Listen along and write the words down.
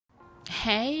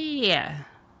Hey,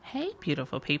 hey,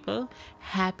 beautiful people.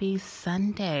 Happy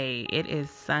Sunday. It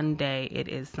is Sunday. It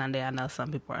is Sunday. I know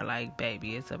some people are like,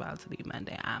 baby, it's about to be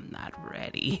Monday. I'm not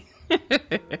ready.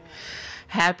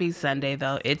 Happy Sunday,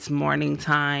 though. It's morning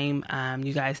time.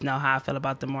 You guys know how I feel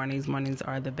about the mornings. Mornings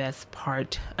are the best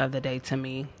part of the day to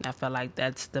me. I feel like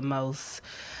that's the most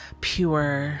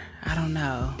pure. I don't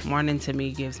know. Morning to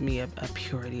me gives me a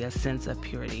purity, a sense of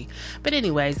purity. But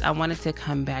anyways, I wanted to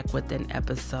come back with an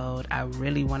episode. I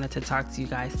really wanted to talk to you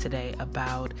guys today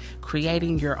about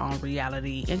creating your own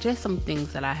reality and just some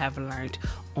things that I have learned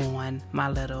on my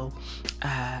little,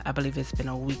 I believe it's been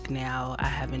a week now. I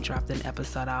haven't dropped an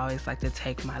episode. I always like to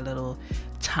take my little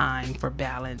time for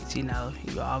balance. You know,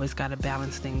 you always got to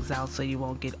balance things out so you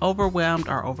won't get overwhelmed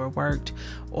or overworked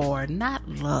or not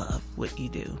love what you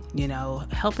do. You know,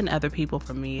 helping other people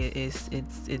for me is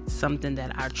it's something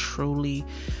that I truly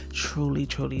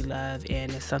love,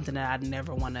 and it's something that I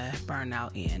never want to burn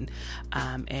out in.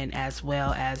 And as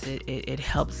well as it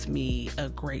helps me a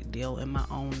great deal in my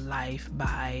own life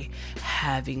by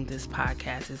having this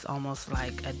podcast. It's almost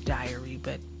like a diary,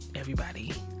 but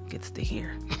everybody gets to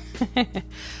hear.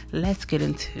 Let's get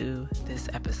into this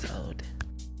episode.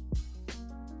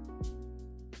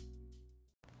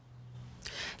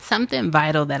 Something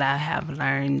vital that I have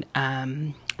learned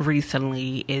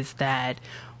recently is that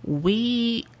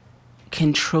we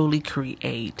can truly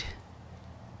create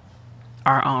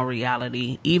our own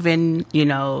reality. Even, you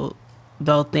know,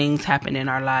 though things happen in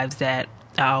our lives that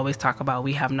I always talk about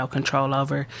we have no control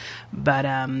over. But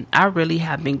I really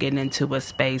have been getting into a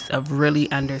space of really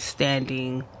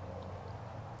understanding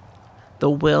the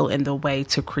will and the way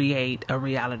to create a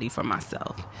reality for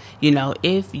myself. You know,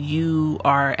 if you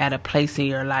are at a place in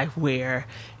your life where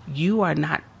you are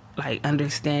not like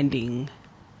understanding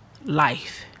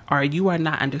life, or you are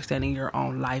not understanding your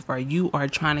own life, or you are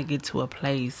trying to get to a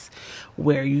place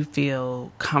where you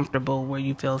feel comfortable, where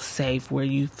you feel safe, where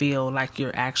you feel like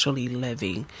you're actually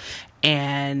living.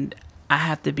 And I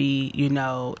have to be, you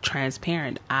know,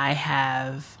 transparent. I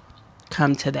have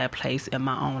come to that place in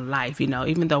my own life, you know,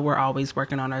 even though we're always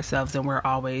working on ourselves and we're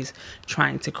always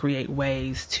trying to create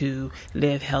ways to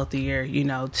live healthier, you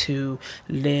know, to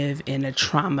live in a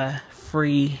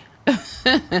trauma-free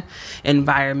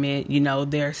environment. You know,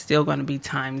 there's still going to be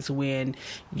times when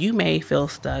you may feel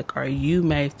stuck, or you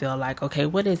may feel like, okay,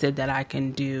 what is it that I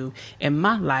can do in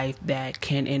my life that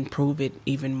can improve it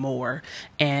even more?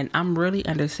 And I'm really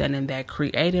understanding that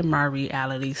creating my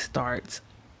reality starts,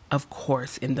 of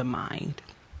course, in the mind.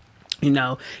 You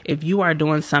know, if you are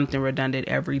doing something redundant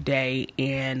every day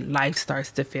and life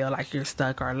starts to feel like you're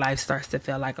stuck, or life starts to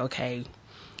feel like, okay,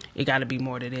 it got to be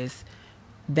more to this,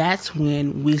 that's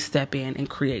when we step in and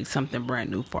create something brand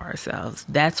new for ourselves.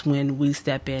 That's when we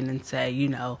step in and say, you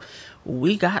know,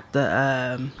 we got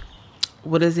the,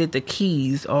 the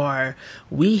keys, or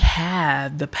we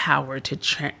have the power to,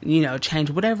 change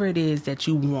whatever it is that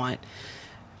you want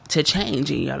to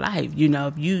change in your life. You know,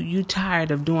 if you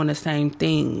tired of doing the same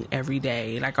thing every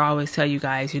day. Like I always tell you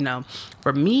guys, you know,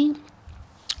 for me,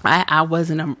 I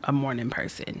wasn't a morning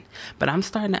person, but I'm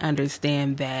starting to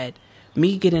understand that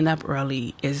me getting up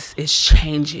early is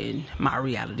changing my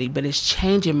reality, but it's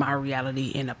changing my reality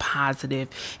in a positive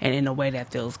and in a way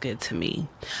that feels good to me.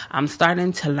 I'm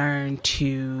starting to learn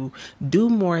to do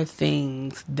more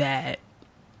things that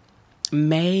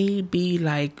may be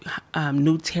like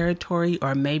new territory,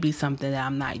 or maybe something that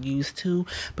I'm not used to,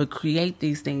 but create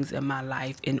these things in my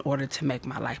life in order to make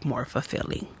my life more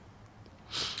fulfilling.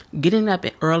 Getting up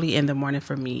early in the morning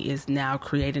for me is now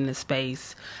creating a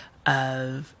space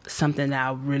of something that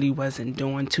I really wasn't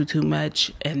doing too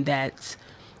much, and that's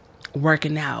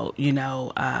working out, you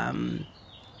know,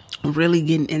 really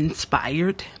getting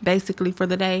inspired basically for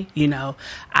the day. You know,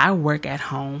 I work at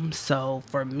home, so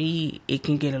for me it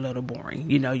can get a little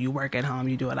boring. You know, you work at home,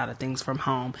 you do a lot of things from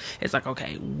home. It's like,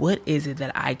 okay, what is it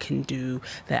that I can do,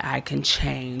 that I can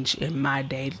change in my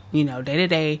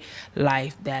day-to-day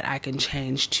life, that I can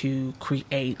change to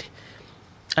create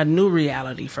a new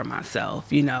reality for myself,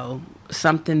 you know,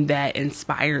 something that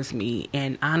inspires me.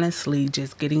 And honestly,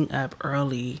 just getting up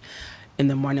early in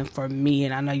the morning for me,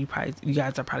 and I know you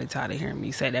guys are probably tired of hearing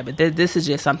me say that, but this is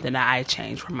just something that I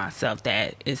changed for myself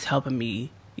that is helping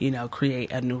me, you know,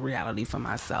 create a new reality for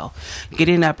myself.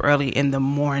 Getting up early in the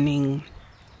morning,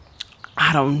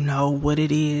 I don't know what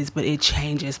it is, but it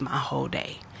changes my whole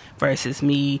day versus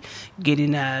me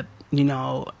getting up, you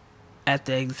know, at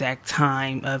the exact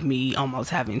time of me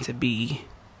almost having to be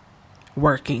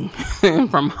working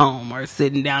from home or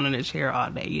sitting down in a chair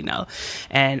all day,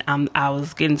 and I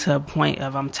was getting to a point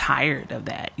of I'm tired of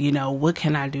that. What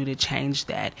can I do to change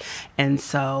that? And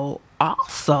so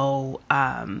also,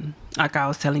 like I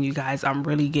was telling you guys, I'm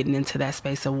really getting into that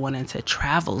space of wanting to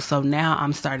travel. So now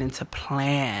I'm starting to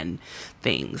plan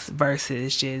things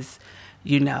versus just,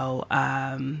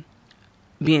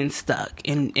 being stuck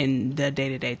in the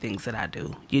day-to-day things that I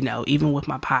do. Even with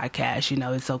my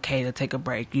podcast, it's okay to take a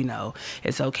break.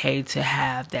 It's okay to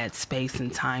have that space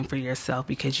and time for yourself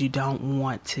because you don't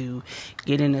want to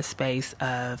get in a space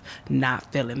of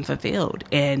not feeling fulfilled.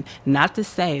 And not to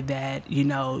say that,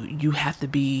 you have to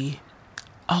be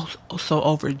so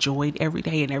overjoyed every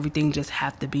day and everything just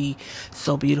have to be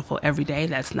so beautiful every day.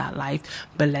 That's not life.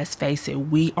 But let's face it,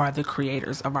 we are the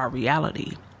creators of our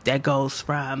reality. That goes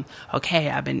from, okay,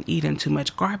 I've been eating too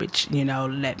much garbage,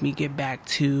 let me get back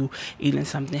to eating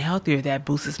something healthier that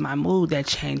boosts my mood, that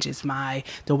changes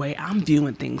the way I'm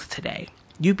viewing things today.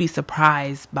 You'd be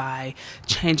surprised by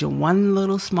changing one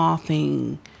little small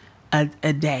thing a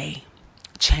day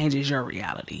changes your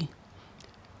reality.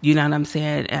 You know what I'm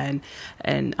saying?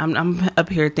 And I'm up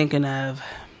here thinking of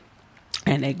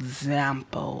an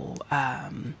example,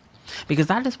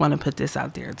 because I just want to put this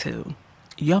out there too.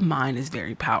 Your mind is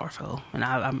very powerful. And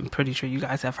I'm pretty sure you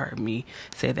guys have heard me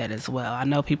say that as well. I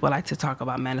know people like to talk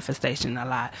about manifestation a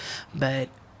lot, but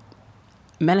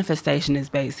manifestation is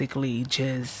basically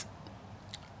just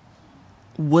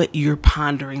what you're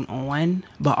pondering on,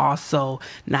 but also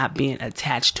not being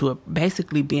attached to it,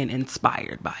 basically being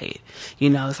inspired by it.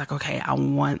 It's like, okay, I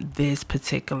want this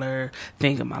particular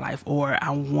thing in my life, or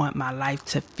I want my life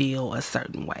to feel a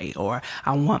certain way, or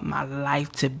I want my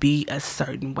life to be a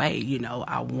certain way.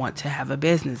 I want to have a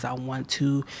business. I want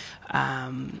to,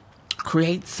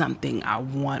 create something. I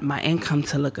want my income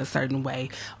to look a certain way.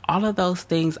 All of those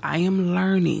things I am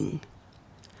learning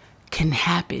can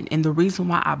happen. And the reason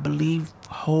why I believe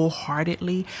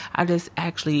wholeheartedly, I just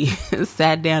actually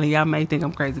sat down, and y'all may think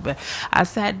I'm crazy, but I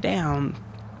sat down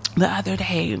the other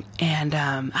day and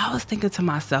I was thinking to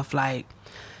myself, like,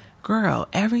 girl,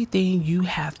 everything you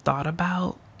have thought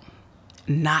about,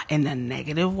 not in a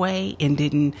negative way and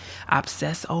didn't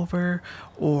obsess over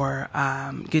or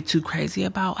get too crazy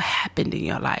about, happened in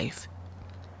your life.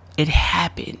 It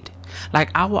happened.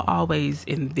 Like, I will always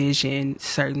envision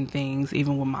certain things,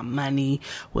 even with my money,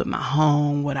 with my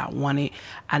home, what I wanted.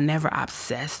 I never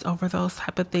obsessed over those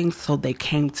type of things, so they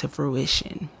came to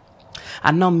fruition.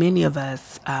 I know many of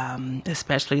us,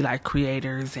 especially like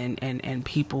creators and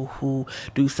people who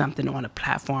do something on a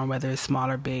platform, whether it's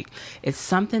small or big, it's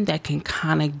something that can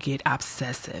kind of get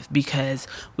obsessive because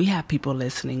we have people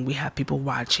listening, we have people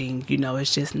watching,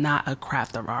 it's just not a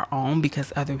craft of our own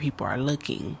because other people are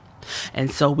looking. And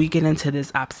so we get into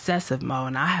this obsessive mode,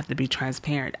 and I have to be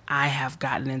transparent. I have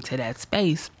gotten into that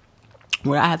space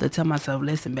where I have to tell myself,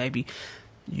 listen, baby,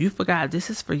 you forgot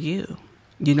this is for you.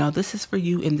 This is for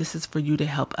you, and this is for you to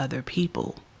help other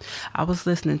people. I was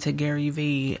listening to Gary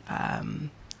Vee,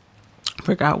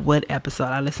 forgot what episode.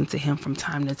 I listen to him from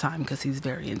time to time because he's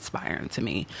very inspiring to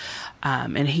me.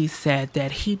 And he said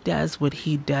that he does what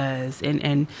he does.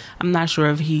 And I'm not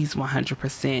sure if he's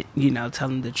 100%,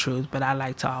 telling the truth, but I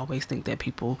like to always think that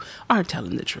people are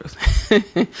telling the truth.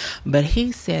 But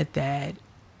he said that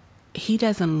he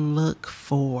doesn't look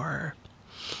for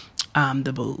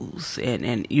the booze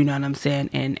and you know what I'm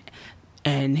saying?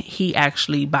 And he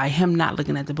actually, by him not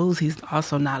looking at the booze, he's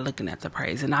also not looking at the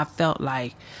praise. And I felt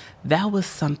like that was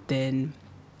something,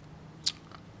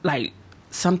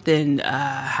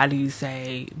 how do you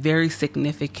say, very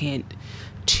significant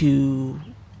to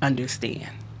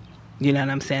understand. You know what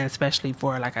I'm saying? Especially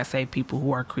for, like I say, people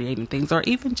who are creating things, or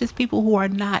even just people who are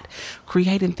not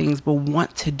creating things, but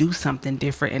want to do something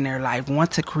different in their life,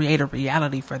 want to create a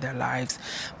reality for their lives,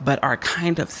 but are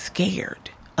kind of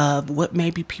scared of what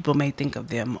maybe people may think of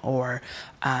them, or,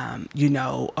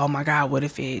 oh my God, what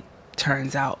if it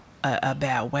turns out a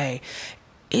bad way?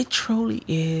 It truly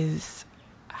is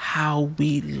how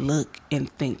we look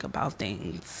and think about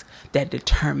things that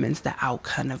determines the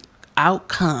outcome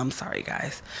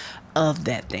of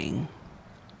that thing.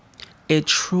 It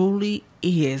truly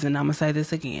is, and I'm gonna say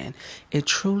this again, it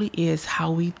truly is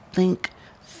how we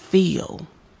feel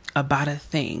about a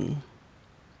thing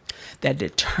that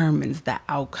determines the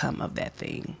outcome of that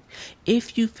thing.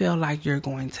 If you feel like you're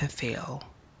going to fail,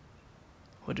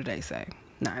 what do they say?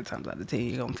 9 times out of 10,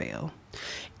 you're gonna fail.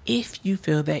 If you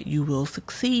feel that you will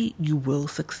succeed, you will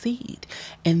succeed.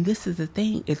 And this is the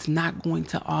thing, it's not going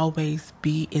to always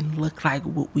be and look like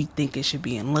what we think it should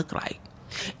be and look like.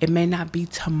 It may not be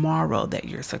tomorrow that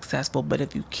you're successful, but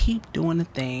if you keep doing the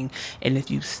thing and if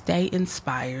you stay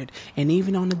inspired, and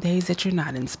even on the days that you're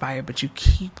not inspired, but you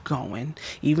keep going,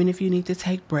 even if you need to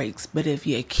take breaks, but if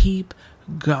you keep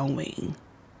going,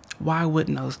 why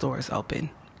wouldn't those doors open?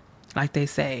 Like they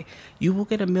say, you will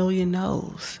get a million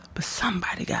no's, but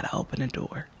somebody got to open the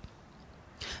door.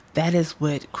 That is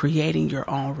what creating your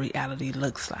own reality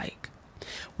looks like.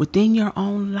 Within your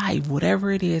own life,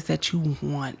 whatever it is that you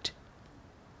want,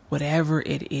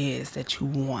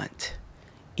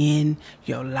 in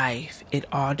your life, it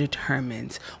all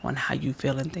determines on how you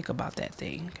feel and think about that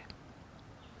thing.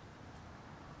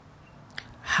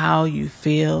 How you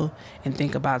feel and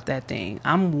think about that thing.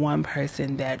 I'm one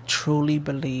person that truly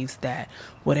believes that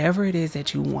whatever it is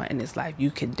that you want in this life,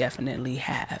 you can definitely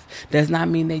have. Does not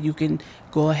mean that you can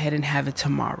go ahead and have it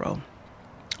tomorrow.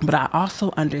 But I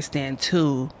also understand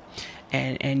too,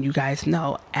 and you guys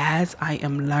know, as I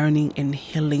am learning and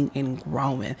healing and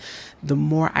growing, the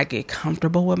more I get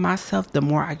comfortable with myself, the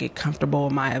more I get comfortable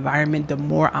with my environment, the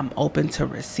more I'm open to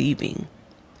receiving.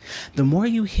 The more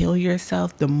you heal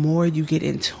yourself, the more you get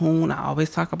in tune. I always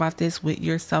talk about this with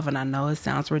yourself, and I know it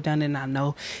sounds redundant. I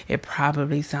know it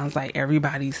probably sounds like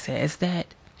everybody says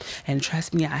that. And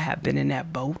trust me, I have been in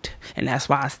that boat, and that's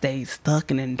why I stayed stuck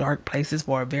and in dark places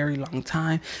for a very long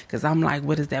time, because I'm like,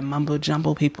 what is that mumbo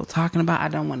jumbo people talking about? I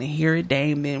don't want to hear it. They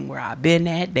ain't been where I've been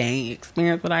at. They ain't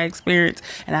experienced what I experienced,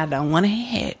 and I don't want to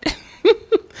hear it.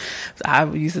 So I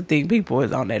used to think people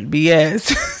was on that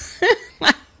BS.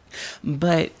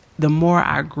 But the more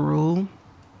I grew,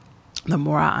 the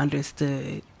more I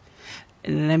understood.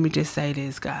 And let me just say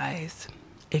this, guys.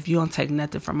 If you don't take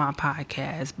nothing from my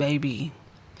podcast, baby,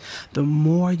 the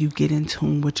more you get in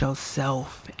tune with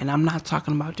yourself, and I'm not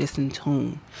talking about just in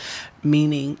tune,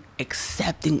 meaning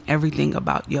accepting everything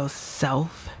about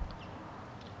yourself,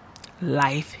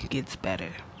 life gets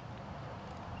better.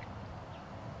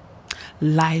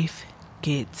 Life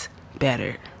gets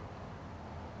better.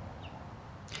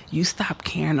 You stop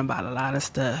caring about a lot of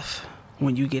stuff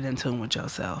when you get in tune with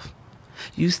yourself.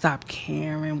 You stop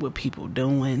caring what people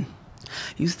doing.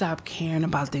 You stop caring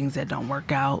about things that don't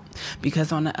work out,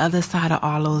 because on the other side of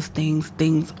all those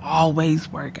things always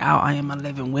work out. I am a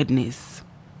living witness.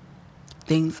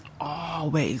 Things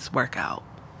always work out.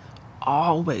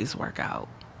 Always work out.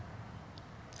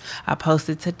 I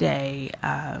posted today,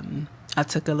 I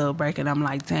took a little break and I'm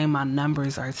like, dang, my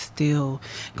numbers are still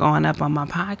going up on my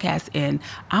podcast. And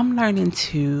I'm learning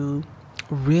to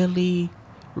really,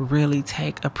 really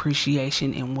take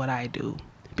appreciation in what I do,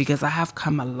 because I have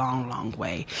come a long, long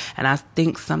way. And I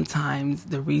think sometimes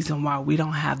the reason why we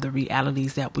don't have the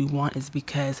realities that we want is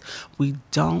because we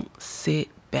don't sit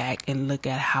back and look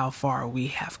at how far we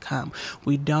have come.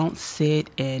 We don't sit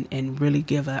and really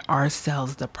give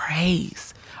ourselves the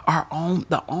praise, our own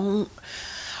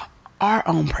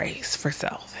praise for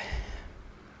self,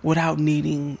 without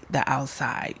needing the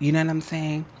outside. You know what I'm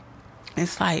saying?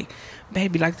 It's like,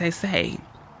 baby, like they say,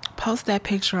 post that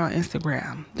picture on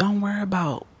Instagram. Don't worry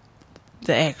about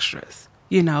the extras.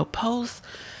 Post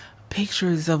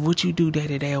pictures of what you do day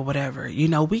to day or whatever.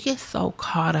 We get so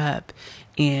caught up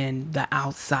in the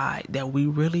outside that we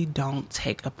really don't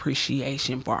take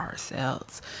appreciation for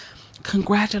ourselves.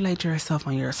 Congratulate yourself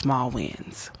on your small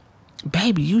wins.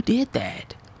 Baby, you did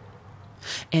that.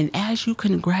 And as you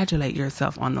congratulate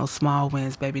yourself on those small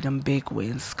wins, baby, them big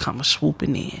wins come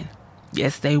swooping in.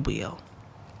 Yes, they will.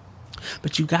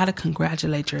 But you got to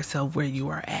congratulate yourself where you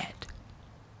are at.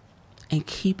 And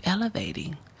keep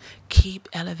elevating. Keep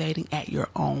elevating at your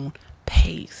own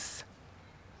pace.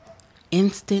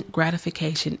 Instant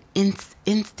gratification,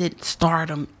 instant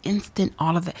stardom, instant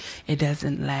all of that. It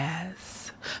doesn't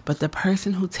last. But the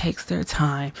person who takes their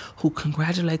time, who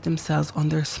congratulate themselves on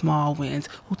their small wins,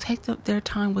 who take their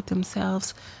time with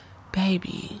themselves,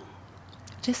 baby,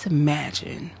 just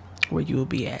imagine where you will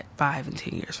be at 5 and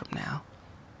 10 years from now.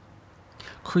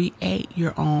 Create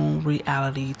your own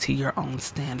reality to your own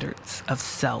standards of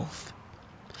self.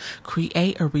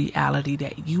 Create a reality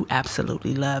that you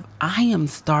absolutely love. I am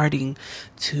starting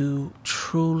to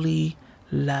truly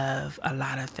love a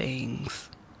lot of things.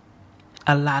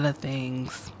 A lot of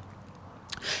things.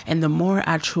 And the more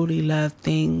I truly love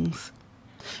things,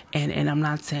 and I'm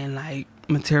not saying like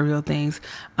material things,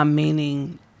 I'm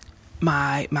meaning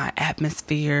my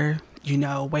atmosphere,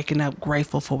 waking up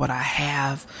grateful for what I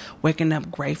have, waking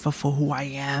up grateful for who I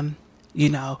am,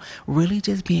 really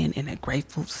just being in a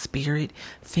grateful spirit.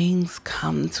 Things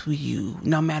come to you,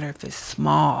 no matter if it's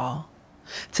small.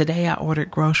 Today I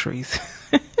ordered groceries.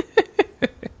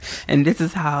 And this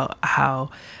is how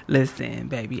listen,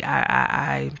 baby,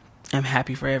 I am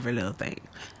happy for every little thing.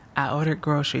 I ordered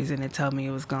groceries and it told me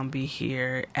it was going to be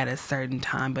here at a certain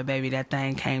time. But baby, that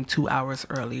thing came 2 hours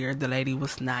earlier. The lady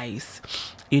was nice.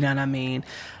 You know what I mean?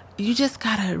 You just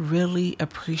got to really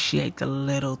appreciate the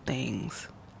little things.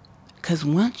 Because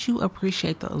once you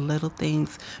appreciate the little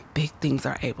things, big things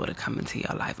are able to come into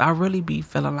your life. I really be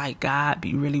feeling like God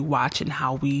be really watching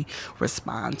how we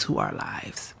respond to our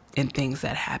lives and things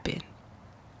that happen.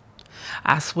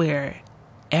 I swear,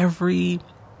 every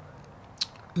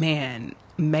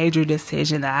major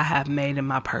decision that I have made in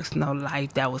my personal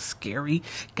life that was scary,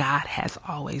 God has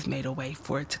always made a way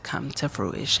for it to come to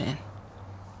fruition.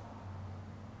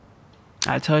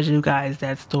 I told you guys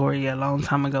that story a long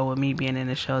time ago with me being in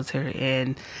the shelter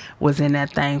and was in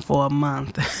that thing for a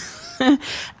month.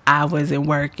 I wasn't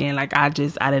working. Like I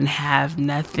didn't have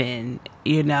nothing,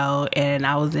 and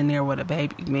I was in there with a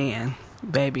baby. Man,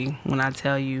 baby, when I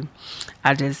tell you,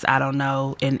 I don't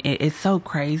know. And it's so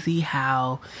crazy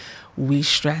how we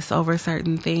stress over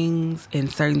certain things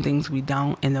and certain things we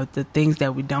don't. And the things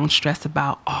that we don't stress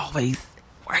about always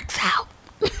works out.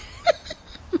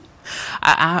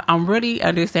 I'm really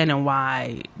understanding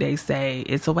why they say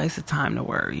it's a waste of time to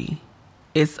worry.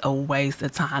 It's a waste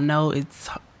of time. I know it's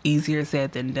easier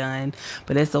said than done,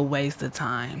 but it's a waste of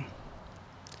time.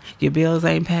 Your bills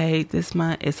ain't paid this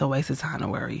month. It's a waste of time to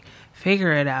worry.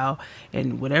 Figure it out,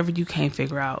 and whatever you can't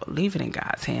figure out, leave it in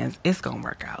God's hands. It's gonna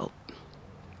work out.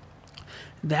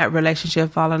 That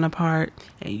relationship falling apart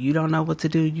and you don't know what to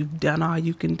do, you've done all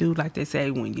you can do. Like they say,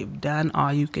 when you've done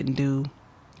all you can do,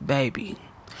 baby,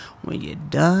 when you're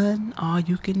done all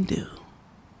you can do,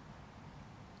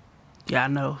 y'all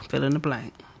know, fill in the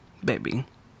blank, baby.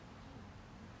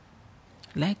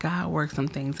 Let God work some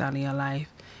things out in your life.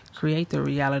 Create the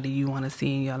reality you want to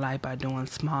see in your life by doing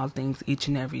small things each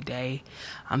and every day.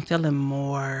 I'm feeling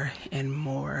more and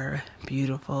more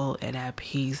beautiful and at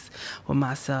peace with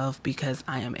myself because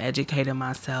I am educating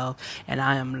myself and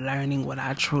I am learning what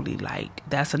I truly like.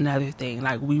 That's another thing.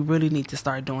 Like, we really need to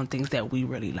start doing things that we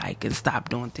really like and stop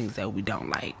doing things that we don't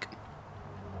like.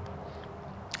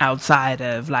 Outside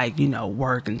of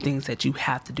work and things that you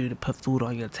have to do to put food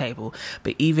on your table.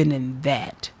 But even in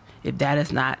that, if that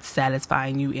is not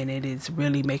satisfying you and it is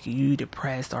really making you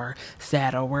depressed or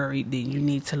sad or worried, then you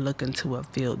need to look into a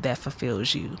field that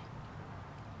fulfills you.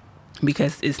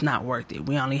 Because it's not worth it.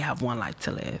 We only have one life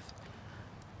to live.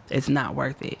 It's not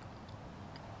worth it.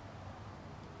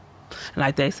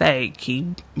 Like they say,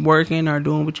 keep working or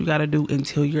doing what you got to do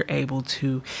until you're able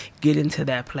to get into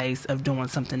that place of doing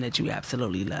something that you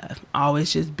absolutely love.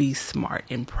 Always just be smart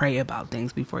and pray about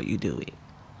things before you do it.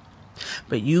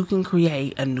 But you can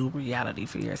create a new reality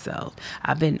for yourself.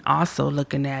 I've been also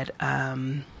looking at, I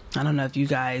don't know if you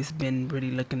guys been really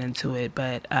looking into it,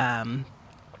 but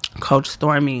Coach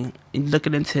Stormy,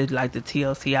 looking into like the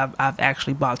TLC, I've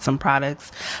actually bought some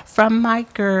products from my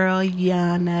girl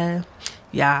Yana.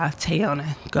 Yeah,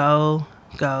 Tayona, go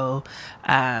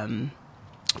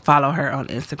follow her on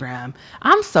Instagram.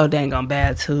 I'm so dang on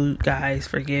bad too, guys,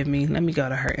 forgive me. Let me go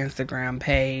to her Instagram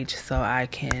page so I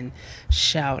can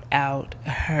shout out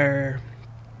her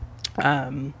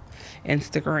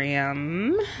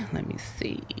Instagram. Let me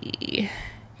see,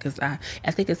 because I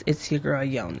think it's your girl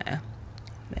Yona.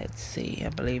 Let's see, I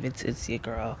believe it's your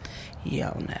girl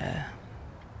Yona.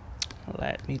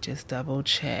 Let me just double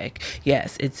check.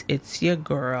 Yes, it's your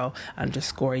girl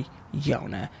 _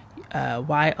 Yona,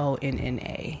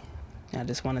 YONNA. I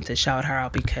just wanted to shout her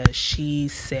out because she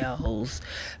sells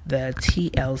the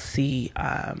TLC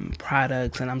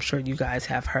products, and I'm sure you guys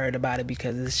have heard about it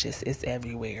because it's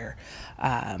everywhere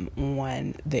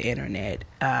on the internet.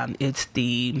 It's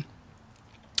the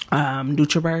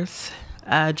NutriBurst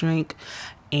drink.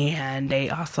 And they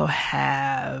also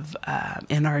have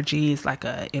NRG, it's like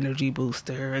a energy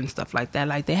booster and stuff like that.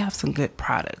 Like, they have some good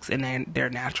products and they're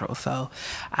natural. So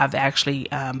I've actually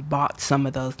bought some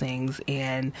of those things.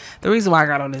 And the reason why I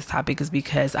got on this topic is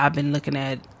because I've been looking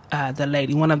at the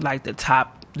lady, one of like the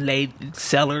top lady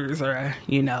sellers or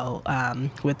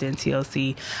within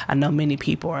TLC. I know many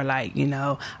people are like,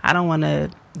 I don't want to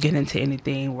get into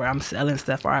anything where I'm selling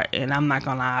stuff, and I'm not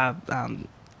gonna lie,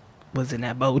 was in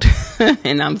that boat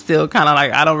and I'm still kind of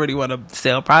like, I don't really want to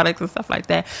sell products and stuff like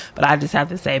that, but I just have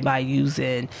to say, by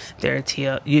using their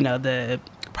the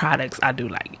products, I do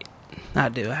like it. I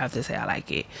have to say I like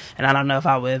it, and I don't know if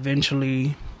I would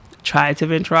eventually try to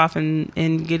venture off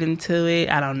and get into it.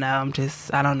 I don't know.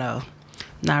 I don't know,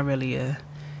 not really a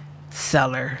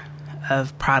seller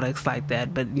of products like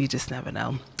that, but you just never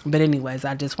know. But anyways,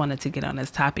 I just wanted to get on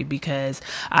this topic because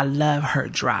I love her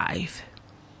drive.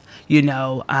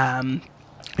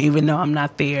 Even though I'm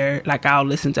not there, like I'll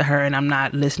listen to her, and I'm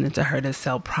not listening to her to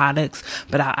sell products,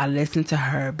 but I listen to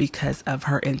her because of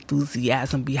her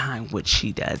enthusiasm behind what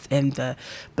she does and the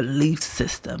belief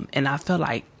system. And I feel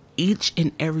like each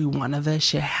and every one of us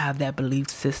should have that belief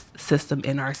system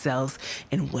in ourselves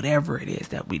in whatever it is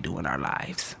that we do in our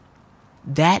lives.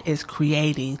 That is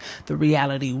creating the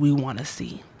reality we want to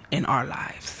see in our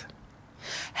lives.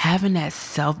 Having that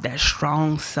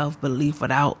strong self-belief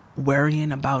without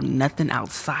worrying about nothing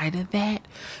outside of that,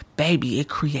 baby, it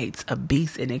creates a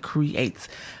beast, and it creates,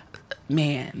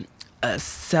 man, a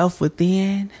self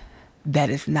within that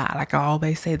is not, like I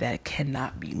always say, that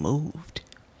cannot be moved.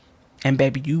 And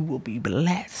baby, you will be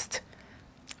blessed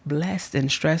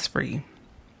and stress-free.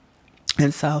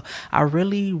 And so I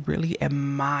really, really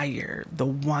admire the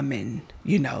woman,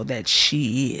 that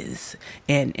she is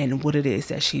and what it is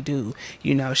that she do.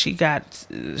 She got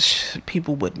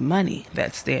people with money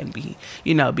that stand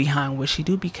behind what she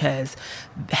do, because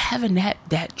having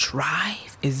that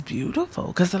drive is beautiful,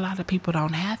 because a lot of people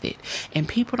don't have it. And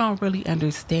people don't really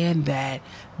understand that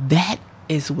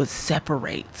is what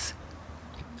separates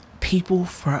people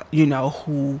from,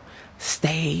 who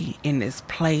stay in this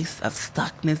place of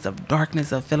stuckness, of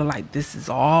darkness, of feeling like this is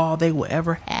all they will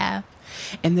ever have,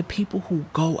 and the people who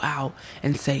go out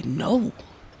and say, no,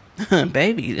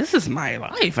 baby, this is my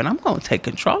life, and I'm going to take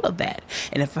control of that.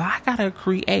 And if I got to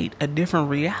create a different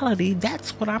reality,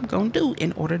 that's what I'm going to do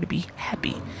in order to be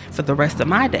happy for the rest of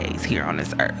my days here on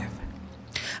this earth.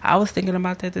 I was thinking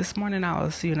about that this morning. I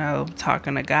was,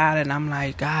 talking to God, and I'm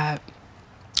like, God,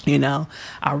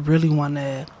 I really want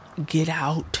to get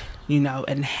out,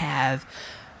 and have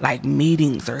like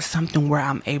meetings or something where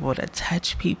I'm able to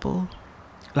touch people,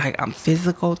 like I'm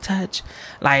physical touch.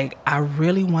 Like I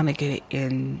really want to get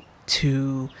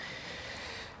into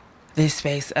this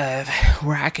space of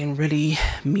where I can really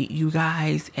meet you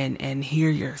guys and hear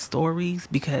your stories,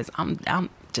 because I'm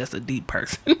just a deep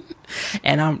person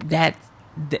and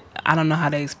I don't know how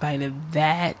to explain it.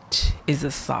 That is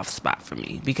a soft spot for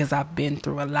me, because I've been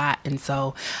through a lot. And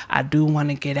so I do want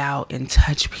to get out and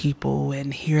touch people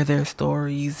and hear their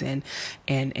stories and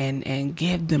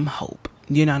give them hope.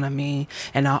 You know what I mean?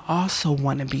 And I also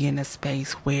want to be in a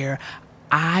space where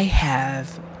I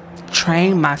have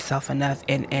trained myself enough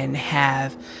and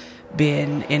have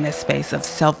been in a space of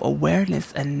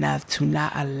self-awareness enough to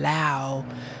not allow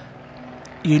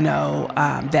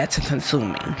that to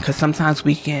consume me, because sometimes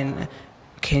we can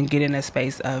get in a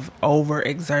space of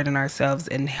overexerting ourselves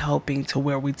and helping to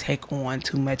where we take on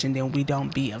too much, and then we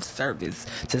don't be of service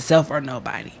to self or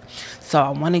nobody. So I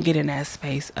want to get in that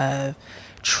space of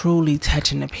truly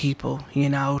touching the people,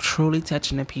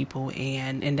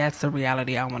 and that's the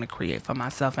reality I want to create for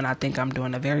myself. And I think I'm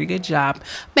doing a very good job,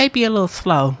 maybe a little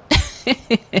slow,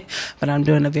 but I'm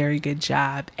doing a very good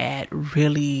job at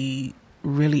really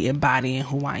embodying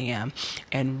who I am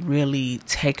and really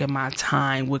taking my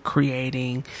time with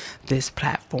creating this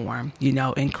platform,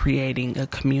 and creating a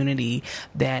community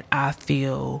that I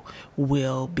feel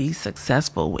will be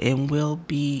successful and will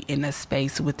be in a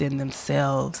space within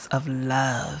themselves of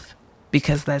love.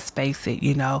 Because let's face it,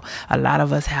 a lot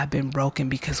of us have been broken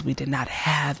because we did not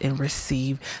have and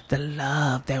receive the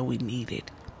love that we needed.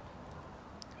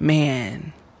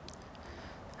 Man,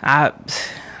 I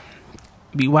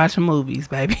be watching movies,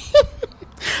 baby,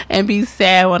 and be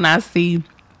sad when I see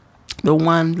the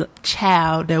one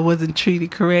child that wasn't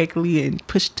treated correctly and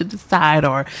pushed to the side,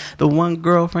 or the one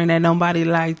girlfriend that nobody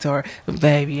liked, or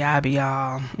baby, I be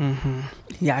all,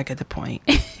 yeah, I get the point.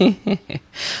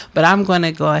 But I'm going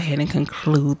to go ahead and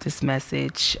conclude this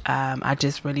message. I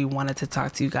just really wanted to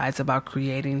talk to you guys about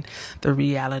creating the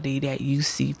reality that you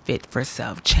see fit for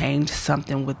self. Change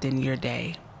something within your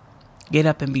day. Get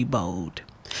up and be bold.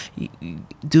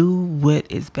 Do what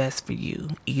is best for you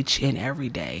each and every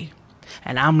day.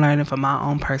 And I'm learning from my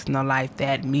own personal life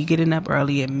that me getting up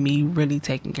early and me really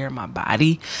taking care of my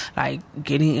body, like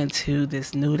getting into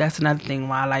this new, that's another thing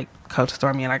why I like Coach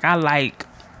Stormy.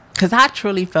 Because I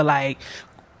truly feel like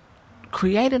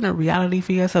creating a reality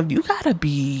for yourself, you got to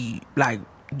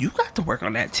work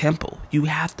on that temple. You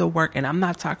have to work, and I'm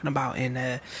not talking about in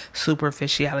a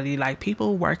superficiality. Like,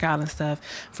 people work out and stuff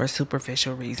for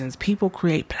superficial reasons. People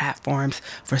create platforms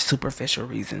for superficial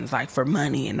reasons, like for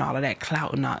money and all of that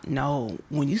clout. No,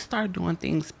 when you start doing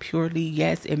things purely,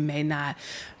 yes, it may not,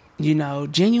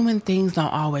 genuine things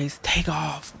don't always take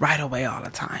off right away all the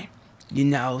time.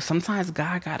 Sometimes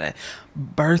God gotta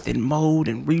birth and mold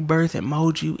and rebirth and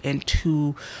mold you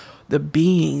into the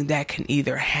being that can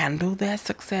either handle that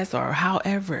success or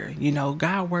however,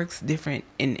 God works different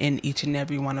in each and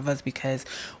every one of us because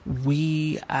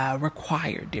we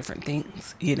require different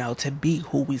things, to be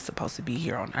who we supposed to be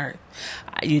here on earth.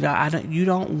 You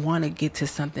don't want to get to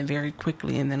something very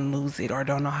quickly and then lose it, or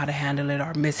don't know how to handle it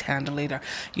or mishandle it, or,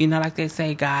 like they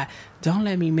say, God, don't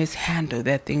let me mishandle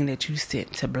that thing that you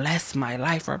sent to bless my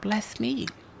life or bless me.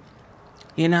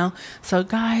 So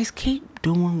guys, keep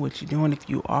doing what you're doing. If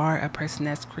you are a person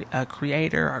that's a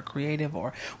creator or creative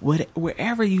or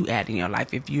wherever you at in your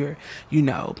life, if you're,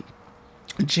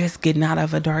 just getting out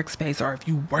of a dark space, or if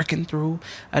you're working through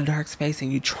a dark space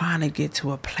and you're trying to get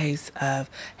to a place of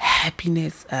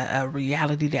happiness, a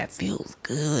reality that feels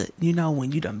good,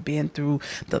 when you done been through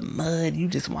the mud, you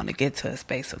just want to get to a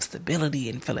space of stability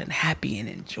and feeling happy and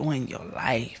enjoying your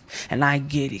life. And I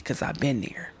get it, because I've been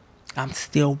there. I'm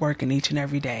still working each and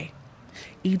every day,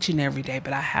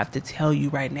 but I have to tell you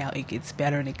right now, it gets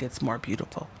better and it gets more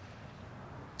beautiful.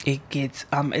 It gets,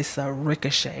 it's a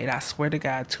ricochet, I swear to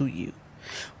God, to you.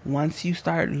 Once you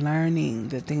start learning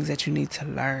the things that you need to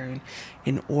learn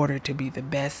in order to be the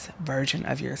best version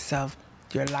of yourself,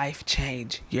 your life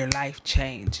change, your life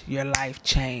change, your life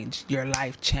change, your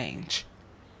life change.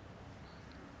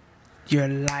 Your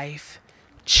life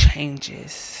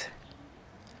changes.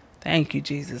 Thank you,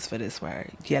 Jesus, for this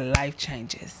word. Your life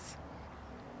changes.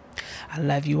 I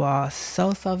love you all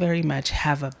so, so very much.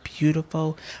 Have a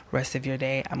beautiful rest of your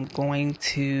day. I'm going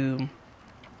to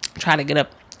try to get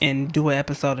up and do an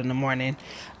episode in the morning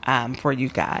for you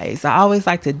guys. I always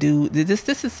like to do this.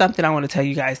 This is something I want to tell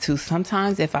you guys too.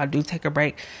 Sometimes if I do take a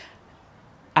break,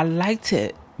 I like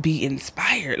to be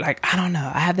inspired. Like, I don't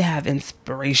know. I have to have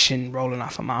inspiration rolling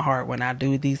off of my heart when I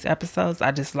do these episodes.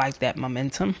 I just like that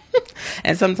momentum.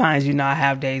 And sometimes, I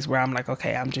have days where I'm like,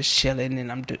 okay, I'm just chilling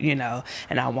and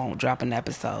and I won't drop an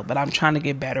episode. But I'm trying to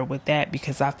get better with that,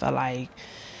 because I feel like,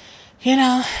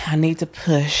 I need to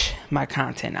push my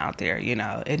content out there.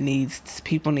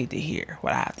 People need to hear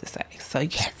what I have to say. So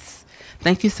yes.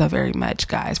 Thank you so very much,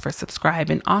 guys, for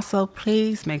subscribing. Also,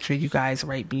 please make sure you guys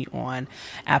rate me on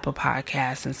Apple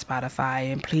Podcasts and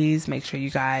Spotify. And please make sure you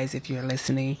guys, if you're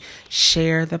listening,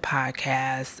 share the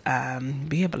podcast.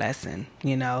 Be a blessing,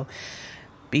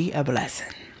 Be a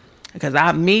blessing. Because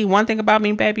one thing about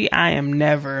me, baby, I am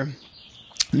never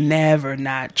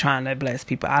not trying to bless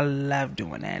people. I love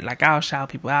doing that. Like, I'll shout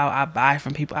people out, I buy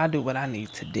from people, I do what I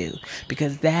need to do,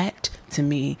 because that to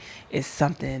me is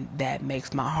something that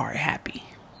makes my heart happy,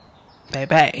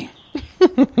 baby.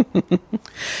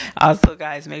 Also,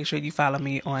 guys, make sure you follow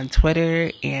me on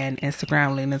Twitter and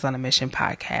Instagram, Lena's on a Mission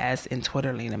Podcast, and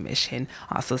Twitter, Lena Mission.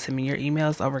 Also, send me your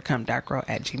emails,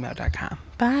 overcome.grow@gmail.com.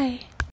 Bye.